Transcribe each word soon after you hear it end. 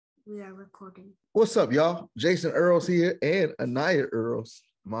We are recording. What's up, y'all? Jason Earls here and Anaya Earls,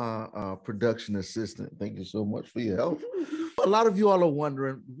 my production assistant. Thank you so much for your help. A lot of you all are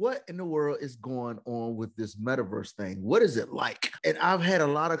wondering what in the world is going on with this metaverse thing. What is it like? And I've had a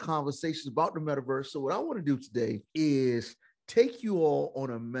lot of conversations about the metaverse. So what I want to do today is take you all on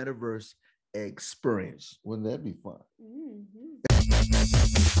a metaverse experience. Wouldn't that be fun?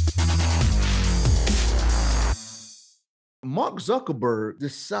 Mark Zuckerberg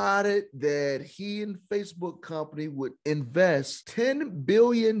decided that he and Facebook company would invest $10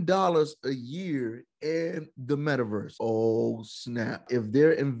 billion a year in the metaverse. Oh, snap. If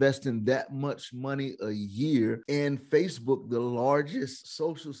they're investing that much money a year in Facebook, the largest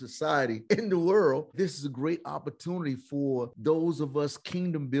social society in the world, this is a great opportunity for those of us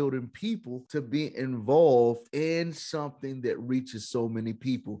kingdom building people to be involved in something that reaches so many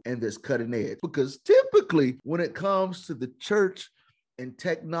people and that's cutting edge. Because typically when it comes to the church and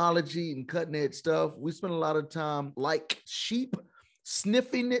technology and cutting edge stuff, we spend a lot of time like sheep,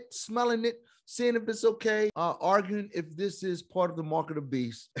 sniffing it, smelling it, seeing if it's okay, arguing if this is part of the mark of the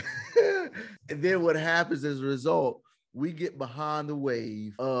beast. And then what happens as a result, we get behind the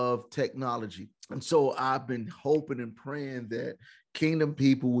wave of technology. And so I've been hoping and praying that kingdom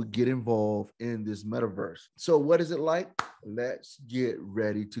people would get involved in this metaverse. So what is it like? Let's get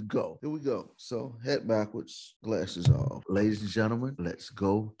ready to go. Here we go. So head backwards, glasses off. Ladies and gentlemen, let's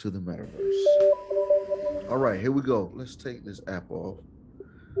go to the metaverse. All right, here we go. Let's take this app off.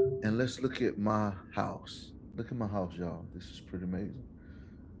 And let's look at my house. Look at my house, y'all. This is pretty amazing.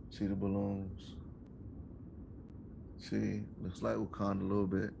 See the balloons? See, looks like Wakanda a little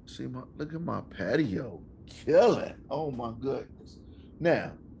bit. See, look at my patio. Kill it. Oh my goodness.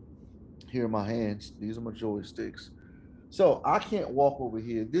 Now, here are my hands. These are my joysticks. So I can't walk over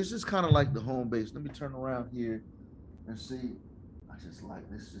here. This is kind of like the home base. Let me turn around here and see. I just like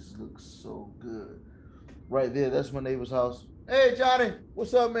this. Just looks so good. Right there, that's my neighbor's house. Hey, Johnny,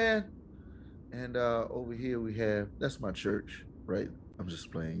 what's up, man? And over here we have, that's my church, right? I'm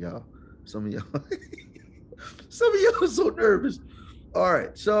just playing, y'all. Some of y'all are so nervous. All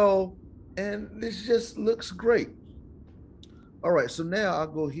right, so, and this just looks great. All right, so now I'll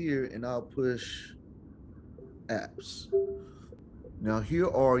go here and I'll push apps. Now, here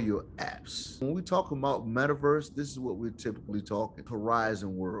are your apps. When we talk about metaverse, this is what we're typically talking,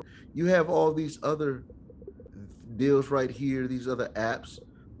 Horizon World. You have all these other deals right here, these other apps.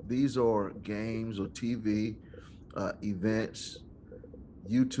 These are games or TV, events,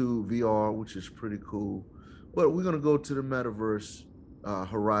 YouTube VR, which is pretty cool. But we're going to go to the metaverse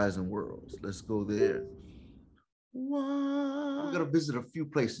Horizon Worlds. Let's go there. What? We're going to visit a few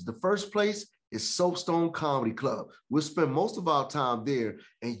places. The first place is Soapstone Comedy Club. We'll spend most of our time there,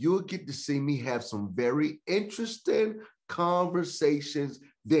 and you'll get to see me have some very interesting conversations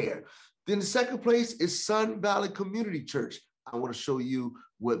there. Then the second place is Sun Valley Community Church. I want to show you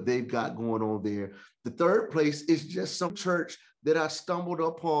what they've got going on there. The third place is just some church that I stumbled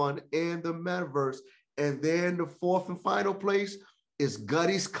upon in the metaverse. And then the fourth and final place is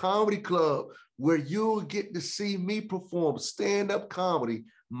Gutty's Comedy Club, where you'll get to see me perform stand-up comedy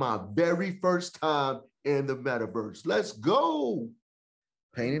my very first time in the metaverse. Let's go.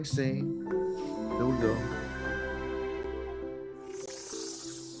 Paint and scene. Here we go.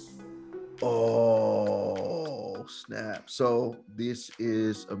 Oh, snap. So this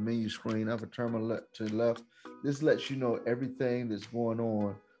is a menu screen. I have a turn my left to the left. This lets you know everything that's going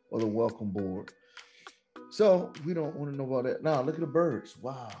on the welcome board. So we don't want to know about that. Now look at the birds.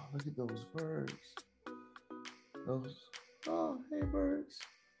 Wow, look at those birds. Oh, hey birds.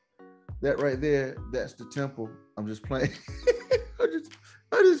 That right there, that's the temple. I'm just playing.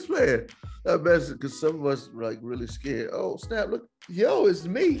 I'm just playing. Because some of us are like really scared. Oh, snap, look. Yo, it's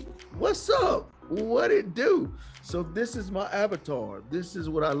me. What's up? What it do? So this is my avatar. This is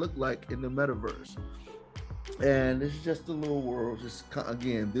what I look like in the metaverse. And it's just a little world. Just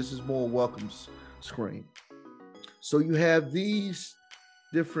again, this is more welcome screen. So you have these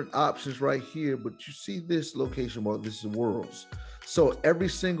different options right here, but you see this location bar, this is worlds. So every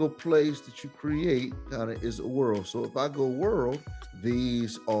single place that you create kind of is a world. So if I go world,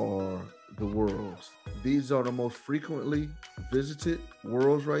 these are the worlds. These are the most frequently visited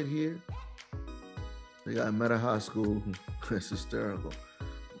worlds right here. They got Meta High School. It's hysterical.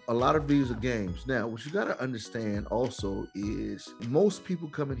 A lot of these are games. Now, what you got to understand also is most people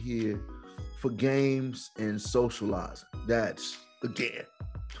come in here for games and socializing. That's, again,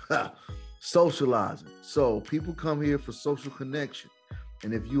 socializing. So people come here for social connection.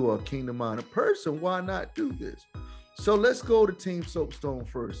 And if you are a kingdom-minded person, why not do this? So let's go to Team Soapstone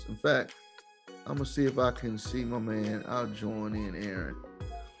first. In fact, I'm going to see if I can see my man. I'll join in, Aaron.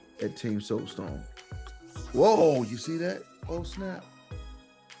 at Team Soapstone. Whoa, you see that? Oh, snap.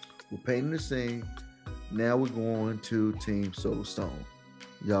 We're painting the scene. Now we're going to Team Soapstone.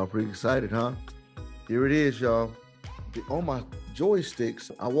 Y'all pretty excited, huh? Here it is, y'all. On my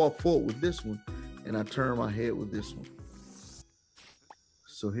joysticks, I walk forward with this one, and I turn my head with this one.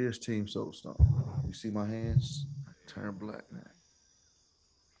 So here's Team Soapstone. You see my hands? Turn black now.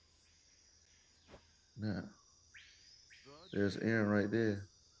 Now, there's Aaron right there.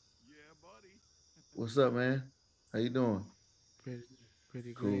 Yeah, buddy. What's up, man? How you doing?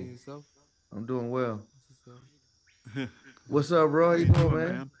 Pretty Cool. good. Yourself? I'm doing well. What's up? What's up, bro? How you doing,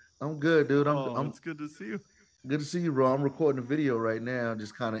 man? I'm good, dude. I'm It's good to see you. good to see you, bro. I'm recording a video right now,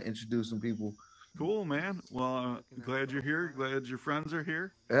 just kind of introducing people. Cool, man. Well, glad you're here. Glad your friends are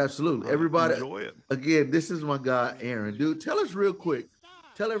here. Absolutely. Everybody, enjoy it. Again, this is my guy, Aaron. Dude, tell us real quick.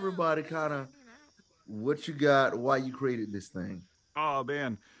 Tell everybody kind of what you got, why you created this thing. Oh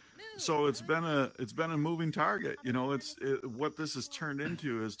man, so it's been a moving target. You know, what this has turned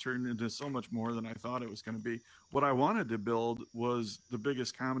into so much more than I thought it was going to be. What I wanted to build was the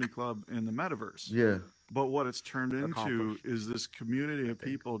biggest comedy club in the metaverse. Yeah. But what it's turned into is this community of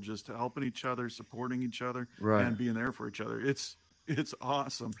people just helping each other, supporting each other, Right. and being there for each other. It's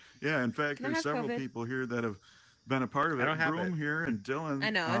awesome. Yeah, in fact, there's several people here that have been a part of it. Broom here and Dylan, I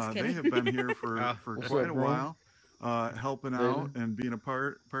know, I was they have been here for quite a while, helping David? out and being a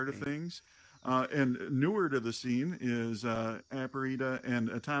part of things. And newer to the scene is Aparita and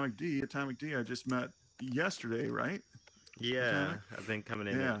Atomic D. Atomic D I just met yesterday, right? Yeah, I've been coming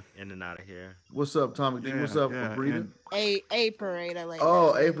in and out of here. What's up, Tommy D? What's up, Brita? A parade. I like.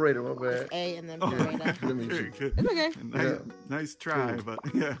 Oh, A parade. My bad. Just A and then parade. Let me see. It's okay. Nice try, Cool. but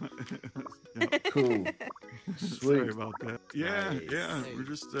yeah. Cool. Sorry Sweet. about that. Yeah, Nice. yeah. We're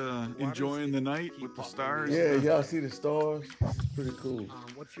just enjoying the night with the stars. Yeah, y'all see the stars? It's pretty cool.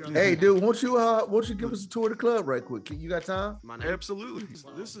 What's your Hey, dude, won't you give us a tour of the club right quick? You got time? Absolutely.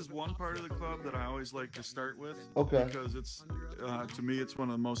 This is one part of the club that I always like to start with. Okay. Because it's, to me, it's one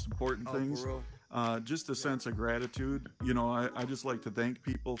of the most important things. Just a sense of gratitude. You know, I just like to thank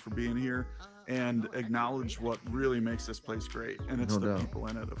people for being here and acknowledge what really makes this place great. And it's No the doubt. people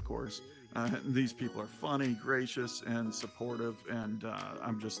in it, of course. These people are funny, gracious, and supportive, and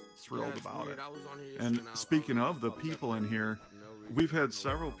I'm just thrilled about it. And speaking of the people in here, we've had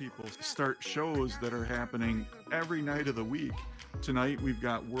several people start shows that are happening every night of the week. Tonight we've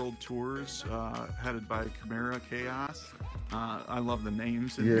got world tours headed by Chimera Chaos. I love the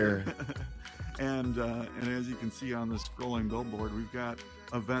names in here. And as you can see on the scrolling billboard, we've got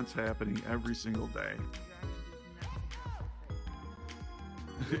events happening every single day.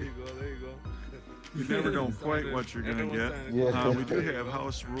 There you go. You never know quite what you're gonna get. Yeah. We do have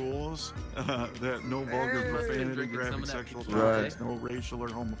house rules that no vulgar profanity, graphic sexual topics, no racial or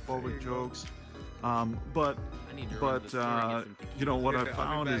homophobic jokes. But you know what I've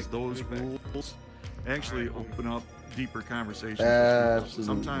found is those rules actually open up deeper conversations. Absolutely.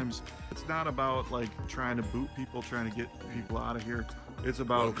 Sometimes it's not about like trying to boot people, trying to get people out of here. It's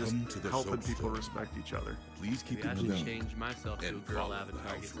about just helping people respect each other. Please keep I it should moving. change myself to a girl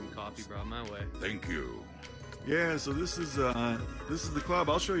avatar, get some coffee brought my way. Thank you. Yeah, so this is the club.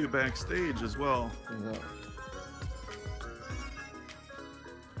 I'll show you backstage as well.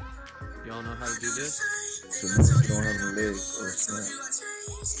 Y'all know how to do this? So don't have any legs. Oh, snap.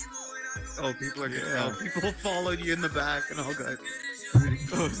 Oh, people are people followed you in the back and all that.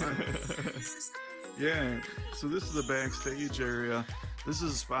 Yeah, so this is the backstage area. This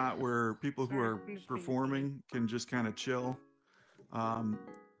is a spot where people who are performing can just kind of chill. And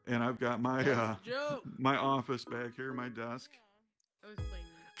I've got my my office back here, my desk.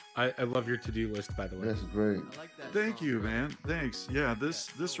 I love your to-do list, by the way. That's great. Thank you, man. Thanks. Yeah,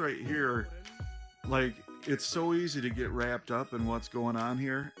 this right here, like, it's so easy to get wrapped up in what's going on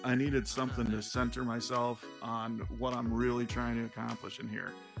here. I needed something to center myself on what I'm really trying to accomplish in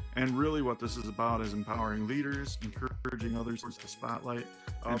here. And really what this is about is empowering leaders, encouraging others to spotlight,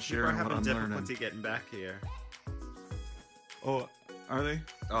 and sharing what I'm learning. Difficulty getting back here. Oh, are they?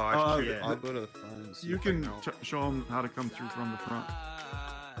 Oh, actually, yeah. I'll go to the front. You can show them how to come through from the front.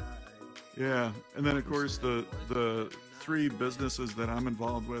 Yeah, and then of course the three businesses that I'm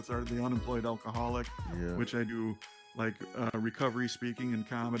involved with are the Unemployed Alcoholic, which I do like recovery speaking and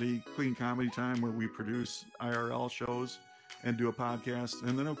comedy, Clean Comedy Time, where we produce IRL shows and do a podcast.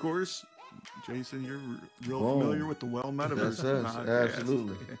 And then of course, Jason, you're real familiar with the Well Metaverse. That's us. Podcast.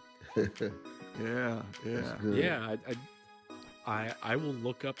 Absolutely. Yeah, I will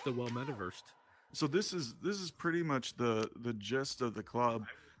look up the Well Metaverse. So this is pretty much the gist of the club.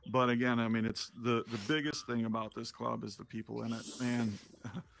 But again, I mean, it's the biggest thing about this club is the people in it. Man,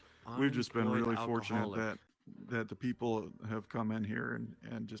 we've just been really Unemployed fortunate alcoholic. that the people have come in here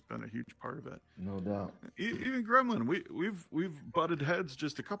and just been a huge part of it. No doubt. Even Gremlin, we've butted heads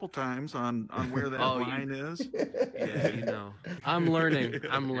just a couple times on where that line is. Yeah, you know. I'm learning.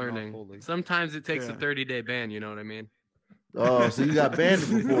 Sometimes it takes a Yeah. 30-day ban, you know what I mean? Oh, so you got banned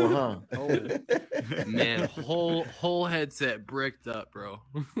before, huh? Oh. Man, whole headset bricked up, bro.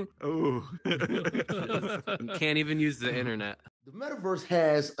 Oh. Can't even use the internet. The metaverse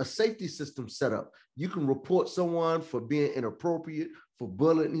has a safety system set up. You can report someone for being inappropriate, for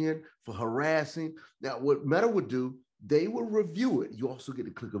bullying, for harassing. Now, what Meta would do, they will review it. You also get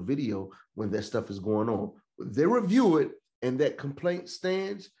to click a video when that stuff is going on. They review it and that complaint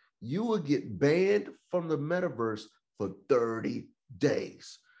stands, you will get banned from the metaverse for 30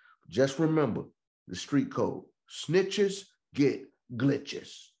 days. Just remember the street code. Snitches get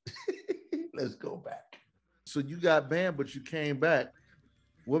glitches. Let's go back. So you got banned, but you came back.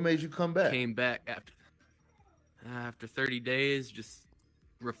 What made you come back? Came back after 30 days, just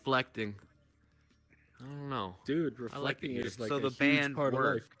reflecting. I don't know. Dude, reflecting is like so a the huge ban part of life.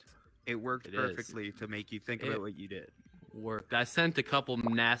 worked. It worked perfectly to make you think about what you did. Worked. I sent a couple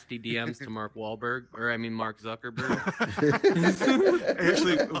nasty DMs to Mark Zuckerberg.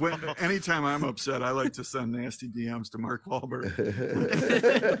 Actually, anytime I'm upset, I like to send nasty DMs to Mark Wahlberg.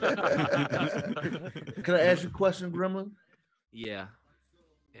 Can I ask you a question, Gremlin? Yeah.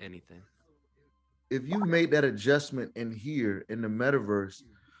 Anything. If you made that adjustment in here in the metaverse,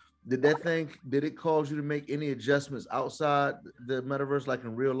 did it cause you to make any adjustments outside the metaverse, like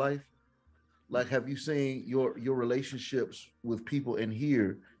in real life? Like, have you seen your relationships with people in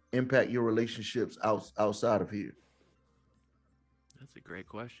here impact your relationships outside of here? That's a great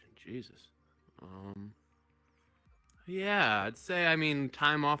question. Jesus. Yeah, I'd say, I mean,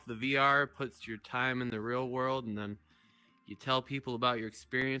 time off the VR puts your time in the real world, and then you tell people about your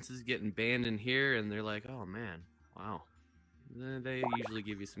experiences getting banned in here, and they're like, oh, man, wow. They usually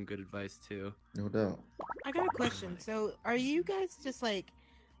give you some good advice, too. No doubt. I got a question. So, are you guys just like,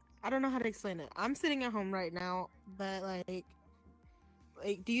 I don't know how to explain it. I'm sitting at home right now, but like,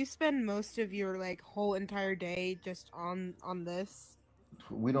 do you spend most of your like whole entire day just on this?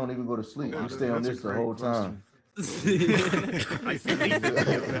 We don't even go to sleep. We stay on this the whole time.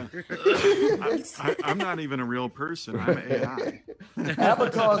 I'm not even a real person. I'm AI.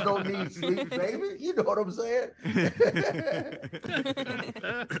 Avatars don't need sleep, baby. You know what I'm saying?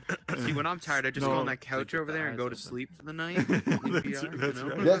 See, when I'm tired, I just go on that couch over there and go to sleep for the night.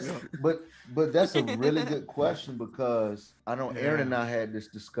 But that's a really good question, because I know Aaron and I had this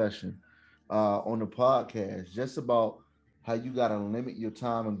discussion on the podcast just about how you got to limit your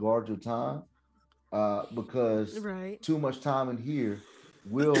time and guard your time. Because too much time in here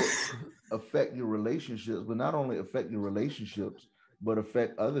will affect your relationships, but not only affect your relationships, but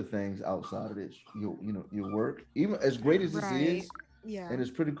affect other things outside of this. Your work, even as great as this is, and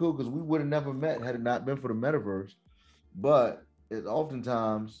it's pretty cool because we would have never met had it not been for the metaverse. But it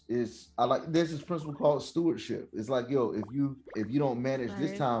oftentimes is there's this principle called stewardship. It's like, if you don't manage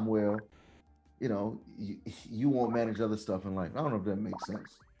this time well, you won't manage other stuff in life. I don't know if that makes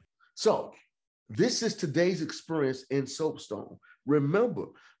sense. So this is today's experience in Soapstone. Remember,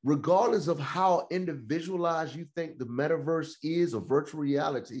 regardless of how individualized you think the metaverse is or virtual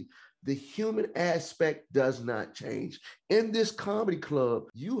reality, the human aspect does not change. In this comedy club,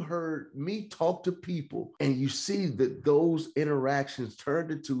 you heard me talk to people, and you see that those interactions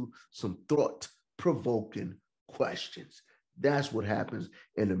turned into some thought-provoking questions. That's what happens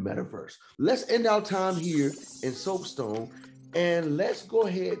in the metaverse. Let's end our time here in Soapstone, and let's go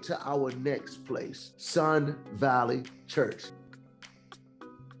ahead to our next place, Sun Valley Church.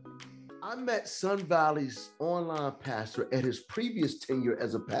 I met Sun Valley's online pastor at his previous tenure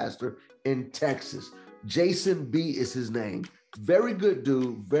as a pastor in Texas. Jason B is his name. Very good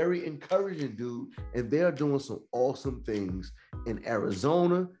dude, very encouraging dude, and they're doing some awesome things in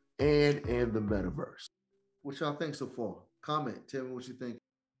Arizona and in the metaverse. What y'all think so far? Comment, tell me what you think.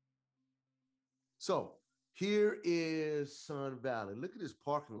 So, here is Sun Valley. Look at this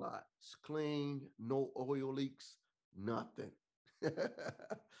parking lot. It's clean, no oil leaks, nothing.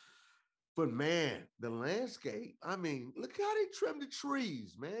 But man, the landscape, I mean, look how they trim the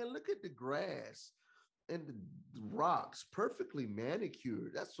trees, man. Look at the grass and the rocks, perfectly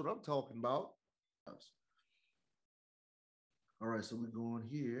manicured. That's what I'm talking about. All right, so we're going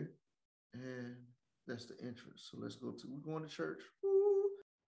here, and that's the entrance. So we're going to church. Woo.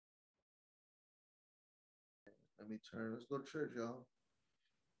 Let me turn. Let's go to church, y'all.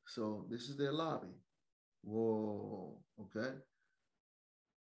 So this is their lobby. Whoa. Okay.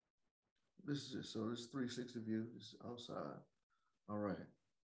 This is it. So this is 360 view. This is outside. All right.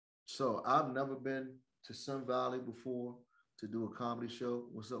 So I've never been to Sun Valley before to do a comedy show.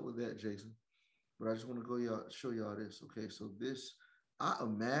 What's up with that, Jason? But I just want to show y'all this. Okay, so this, I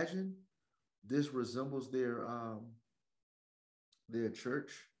imagine this resembles their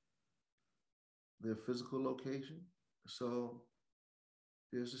church, their physical location. So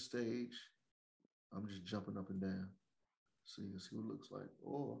here's the stage. I'm just jumping up and down so you can see what it looks like.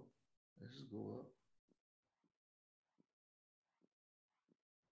 Or let's just go up.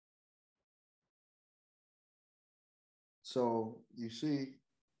 So you see,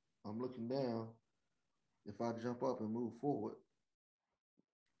 I'm looking down. If I jump up and move forward,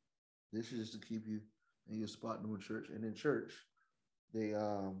 this is just to keep you in your spot doing church. And they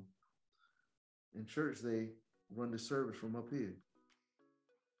in church they run the service from up here.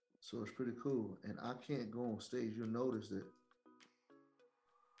 So it's pretty cool. And I can't go on stage. You'll notice that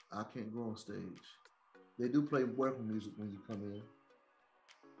I can't go on stage. They do play welcome music when you come in.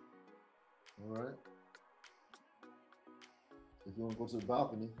 All right. If you want to go to the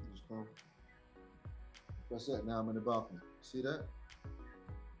balcony, you just come. Press that. Now I'm in the balcony. See that?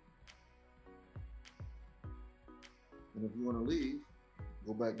 And if you want to leave,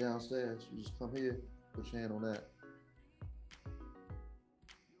 go back downstairs. You just come here, put your hand on that.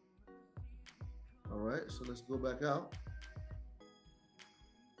 All right, so let's go back out.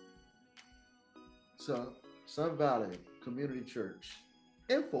 So, Sun Valley Community Church,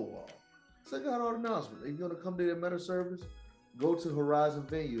 info wall. Check out all the announcements. If you want to come to their meta service, go to Horizon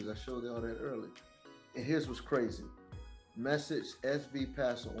Venues. I showed you all that early. And here's what's crazy. Message SV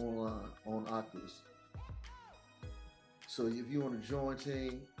Pastor online on Oculus. So if you want to join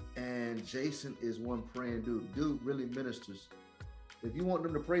team, and Jason is one praying dude. Dude really ministers. If you want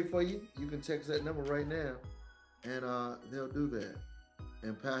them to pray for you, you can text that number right now, and they'll do that.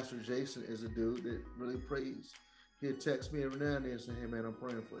 And Pastor Jason is a dude that really prays. He'll text me every now and then and say, hey man, I'm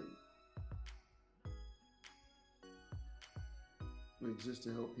praying for you. We exist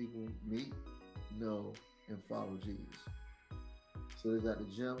to help people meet, know, and follow Jesus. So they got the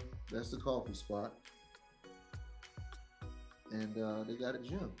gym. That's the coffee spot. And they got a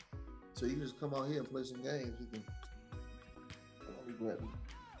gym. So you can just come out here and play some games. You can, let me grab it.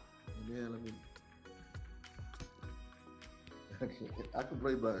 And then let me, I can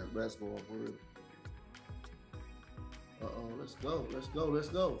play basketball for real. Uh-oh, let's go, let's go, let's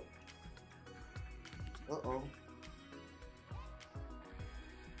go. Uh-oh.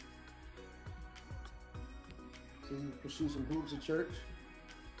 So you pursue some hoops at church.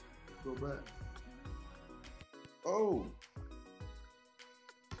 Go back. Oh.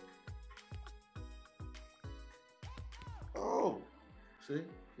 Oh. See?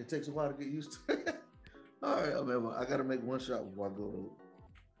 It takes a while to get used to it. All right, I gotta make one shot before I go to.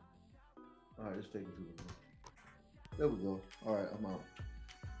 All right, let's take it to the. There we go. All right, I'm out.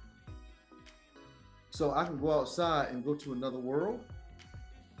 So I can go outside and go to another world,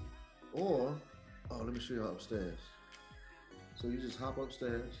 or, oh, let me show you upstairs. So you just hop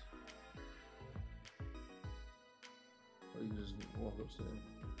upstairs, or you just walk upstairs.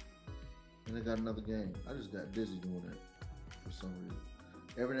 And they got another game. I just got dizzy doing that for some reason.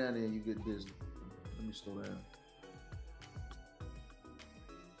 Every now and then you get dizzy. Let me slow down.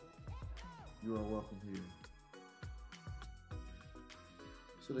 You are welcome here.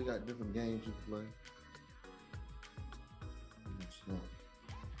 So they got different games you can play.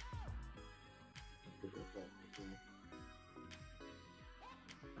 Put that back there.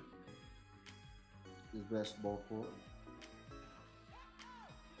 This basketball court.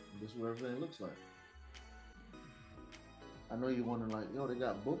 And this is what everything looks like. I know you're wondering, like, yo, they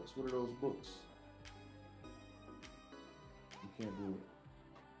got books. What are those books? You can't do it.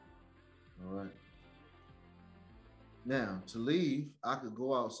 All right. Now, to leave, I could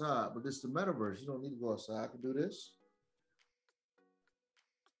go outside, but this is the metaverse. You don't need to go outside. I can do this.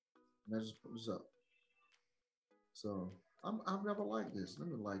 And I just put this up. So I've never liked this. Let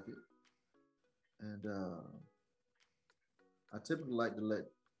me like it. And I typically like to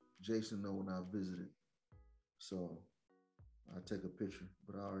let Jason know when I visited. So I take a picture,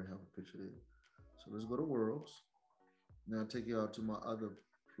 but I already have a picture there. So let's go to Worlds. Now I'll take you out to my other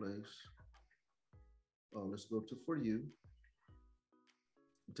place. Oh, let's go to For You.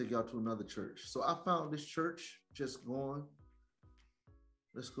 I'll take you out to another church. So I found this church just going.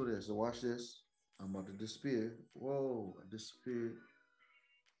 Let's go there. So watch this. I'm about to disappear. Whoa, I disappeared.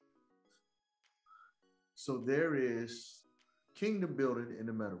 So there is kingdom building in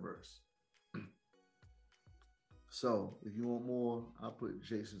the metaverse. So if you want more, I'll put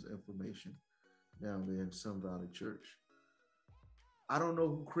Jason's information down there in Sun Valley Church. I don't know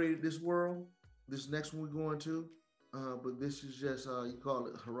who created this world, this next one we're going to, but this is just you call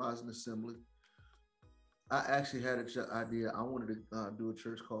it Horizon Assembly. I actually had an idea. I wanted to do a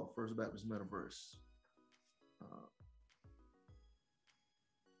church called First Baptist Metaverse.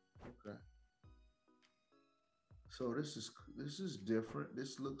 Okay. So this is different.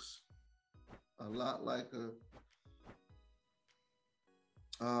 This looks a lot like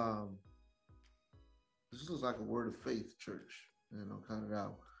this looks like a Word of Faith church. Kind of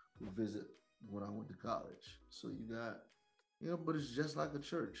how we visit when I went to college. So you got, but it's just like a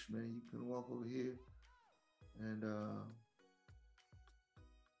church, man. You can walk over here and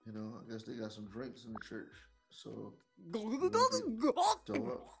I guess they got some drinks in the church. So throw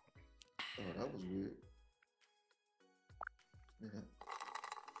up. Oh, that was weird. Yeah.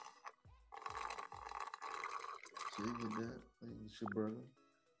 So you get that. You get your burger.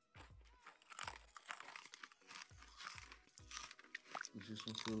 Get you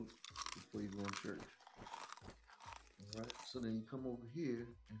some fruit before you go to church. All right. So then you come over here,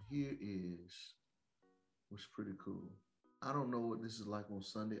 and here is what's pretty cool. I don't know what this is like on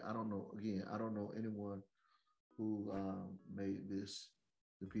Sunday. I don't know. Again, I don't know anyone who made this,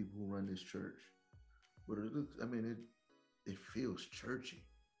 the people who run this church. But it looks, it feels churchy.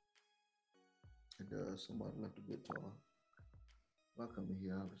 It does. Somebody left a guitar. If I come in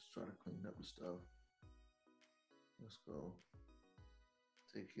here, I'll just try to clean up the stuff. Let's go.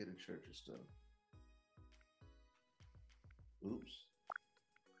 Take care of church and stuff. Oops.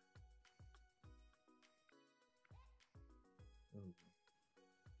 There we go.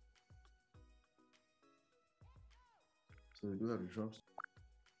 So we do have the drums.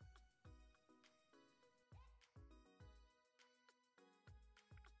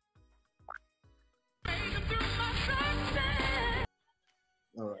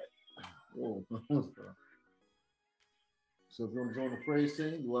 All right. Whoa. So if you want to join the praise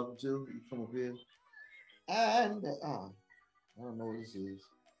team, you're welcome to. You come up here. And I don't know what this is.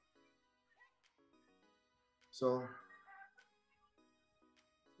 So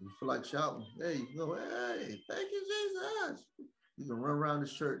if you feel like shouting, hey, you can go, hey, thank you, Jesus. You can run around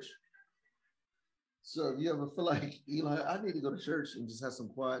this church. So if you ever feel like, I need to go to church and just have some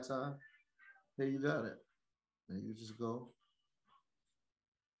quiet time, hey, you got it. And you just go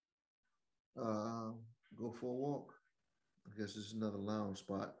for a walk. I guess this is another lounge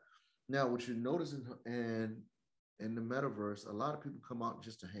spot. Now, what you're noticing in the metaverse, a lot of people come out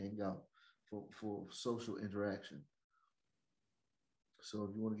just to hang out for social interaction. So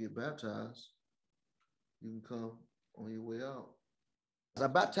if you want to get baptized, you can come on your way out. As I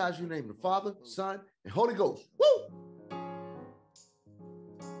baptize you in the name of the Father, Son, and Holy Ghost. Woo!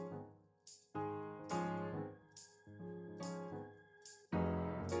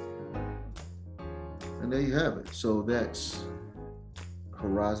 And there you have it. So that's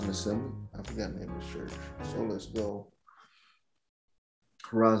Horizon Assembly. I forgot the name of the church. So let's go.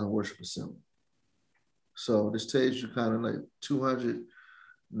 Horizon Worship Assembly. So this tells you kind of like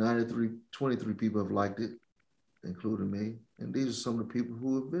 23 people have liked it, including me. And these are some of the people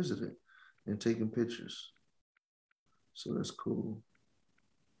who have visited and taken pictures. So that's cool.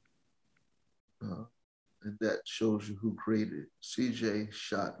 And that shows you who created it. CJ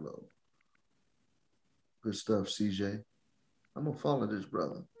Shotlow. Good stuff, CJ. I'm going to follow this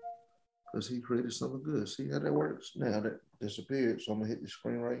brother because he created something good. See how that works? Now that disappeared. So I'm going to hit the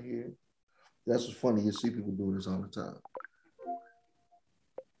screen right here. That's what's funny. You see people doing this all the time.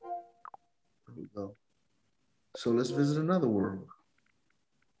 There we go. So let's visit another world.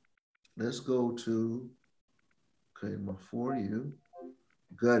 Let's go to, okay, my For You,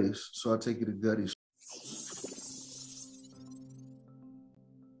 Gutties. So I'll take you to Gutties.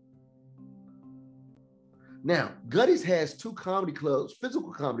 Now, Gutties has two comedy clubs,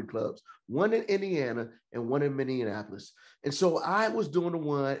 physical comedy clubs, one in Indiana and one in Minneapolis. And so I was doing the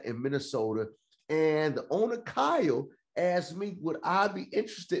one in Minnesota, and the owner, Kyle, asked me, would I be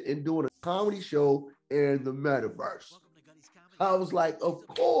interested in doing a comedy show in the metaverse? I was like, of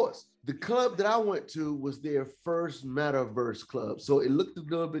course. The club that I went to was their first metaverse club. So it looked a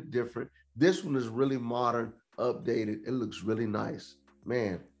little bit different. This one is really modern, updated. It looks really nice.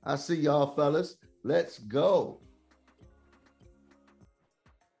 Man, I see y'all fellas. Let's go.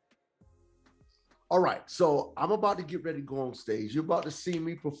 All right, so I'm about to get ready to go on stage. You're about to see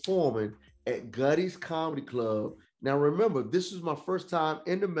me performing at Gutties Comedy Club. Now, remember, this is my first time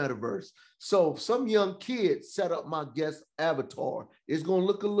in the metaverse. So some young kid set up my guest avatar. It's going to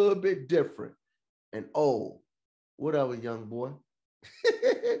look a little bit different. And oh, whatever, young boy.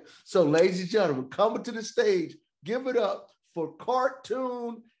 So, ladies and gentlemen, coming to the stage, give it up for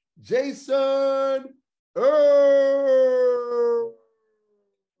cartoon Jason Earls.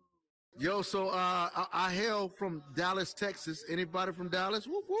 Yo, so I hail from Dallas, Texas. Anybody from Dallas?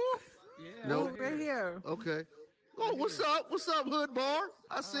 Whoop whoop. Yeah. No, Right here. Okay. Oh, what's up? What's up, Hood Bar?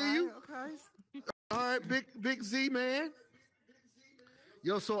 I see you. Okay. All right, big Z man.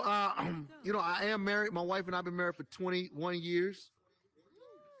 Yo, so you know, I am married. My wife and I've been married for 21 years.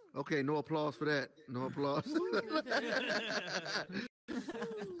 Okay, no applause for that. No applause.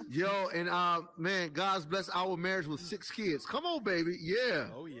 Yo, and man, God's blessed our marriage with 6 kids. Come on, baby. Yeah.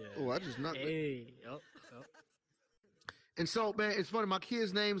 Oh yeah. Oh, I just knocked it. Hey. Yep. And so, man, it's funny. My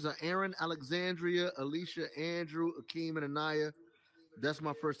kids' names are Aaron, Alexandria, Alicia, Andrew, Akeem, and Anaya. That's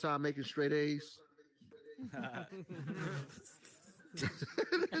my first time making straight A's.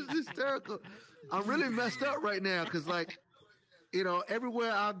 It's hysterical. I'm really messed up right now because, like, you know,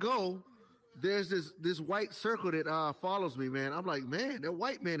 everywhere I go, there's this white circle that follows me, man. I'm like, man, that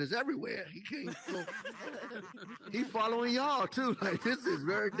white man is everywhere. He can't go. He following y'all too. Like, this is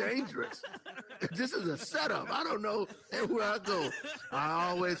very dangerous. This is a setup. I don't know where I go. I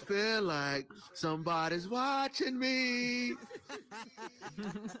always feel like somebody's watching me.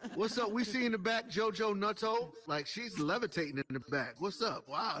 What's up? We see in the back JoJo Nutto. Like, she's levitating in the back. What's up?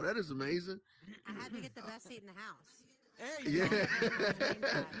 Wow, that is amazing. I had to get the best seat in the house. Yeah,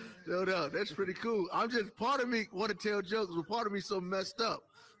 no doubt. That's pretty cool. I'm just, part of me want to tell jokes, but part of me so messed up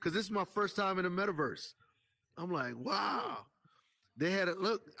because this is my first time in the metaverse. I'm like, wow. They had a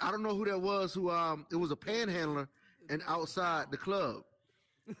look. I don't know who that was. Who it was a panhandler and outside the club,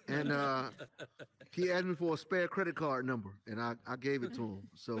 and he asked me for a spare credit card number, and I gave it to him.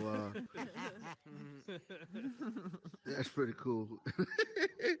 So that's pretty cool.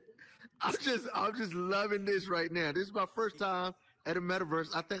 I'm just loving this right now. This is my first time at a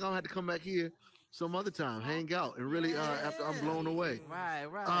metaverse. I think I'm gonna have to come back here some other time, hang out, and really after I'm blown away. Right.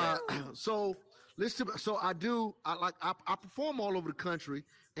 So listen. So I perform all over the country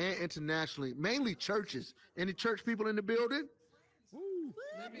and internationally, mainly churches. Any church people in the building?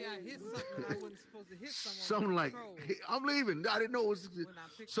 Maybe I hit something I wasn't supposed to hit someone. Something like, I'm leaving. I didn't know it was.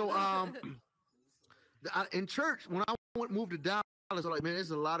 So in church, when I moved to Dallas, I was like, man,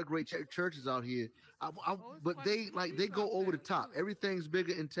 there's a lot of great churches out here. But they go over the top. Everything's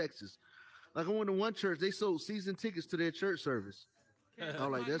bigger in Texas. Like, I went to one church, they sold season tickets to their church service. I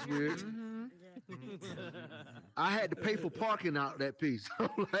was like, that's weird. I had to pay for parking out that piece. I'm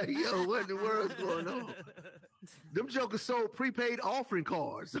like, yo, what in the world's going on? Them jokers sold prepaid offering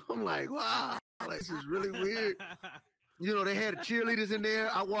cards. I'm like, wow, this is really weird. You know, they had cheerleaders in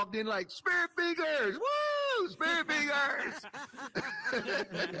there. I walked in like, spirit fingers, woo, spirit fingers.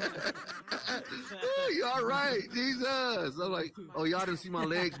 Ooh, you all right, Jesus. I'm like, oh, y'all didn't see my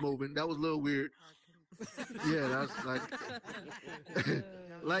legs moving. That was a little weird. Yeah, that's like,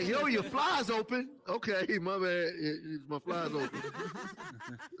 like, yo, your fly's open. Okay, my bad. My fly's open.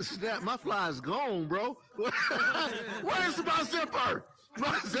 Snap, my fly's gone, bro. Where's my zipper?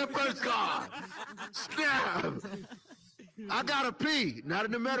 My zipper's gone. Snap. I gotta pee. Not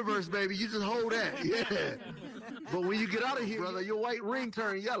in the metaverse, baby. You just hold that. Yeah. But when you get out of here, brother, your white ring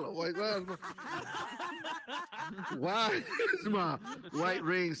turned yellow. Why is my white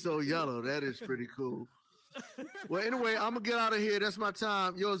ring so yellow? That is pretty cool. Well, anyway, I'm gonna get out of here. That's my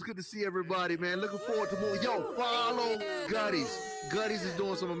time. Yo, it's good to see everybody, man. Looking forward to more. Yo, follow Gutties. Gutties is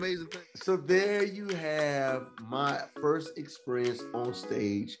doing some amazing things. So there you have my first experience on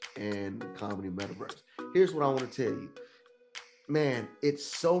stage and comedy metaverse. Here's what I want to tell you. Man, it's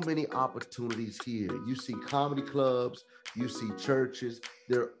so many opportunities here. You see comedy clubs, you see churches,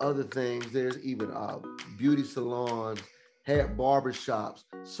 there are other things. There's even beauty salons, hair barbershops,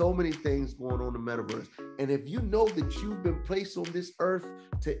 so many things going on in the metaverse. And if you know that you've been placed on this earth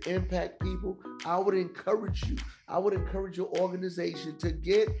to impact people, I would encourage you. I would encourage your organization to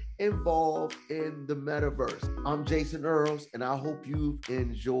get involved in the metaverse. I'm Jason Earls, and I hope you've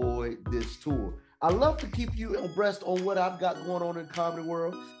enjoyed this tour. I love to keep you abreast on what I've got going on in the comedy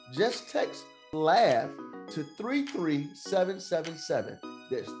world. Just text LAUGH to 33777.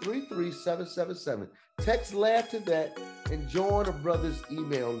 That's 33777. Text LAUGH to that and join a brother's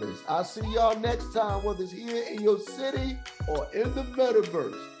email list. I'll see y'all next time, whether it's here in your city or in the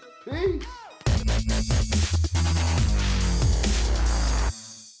metaverse. Peace.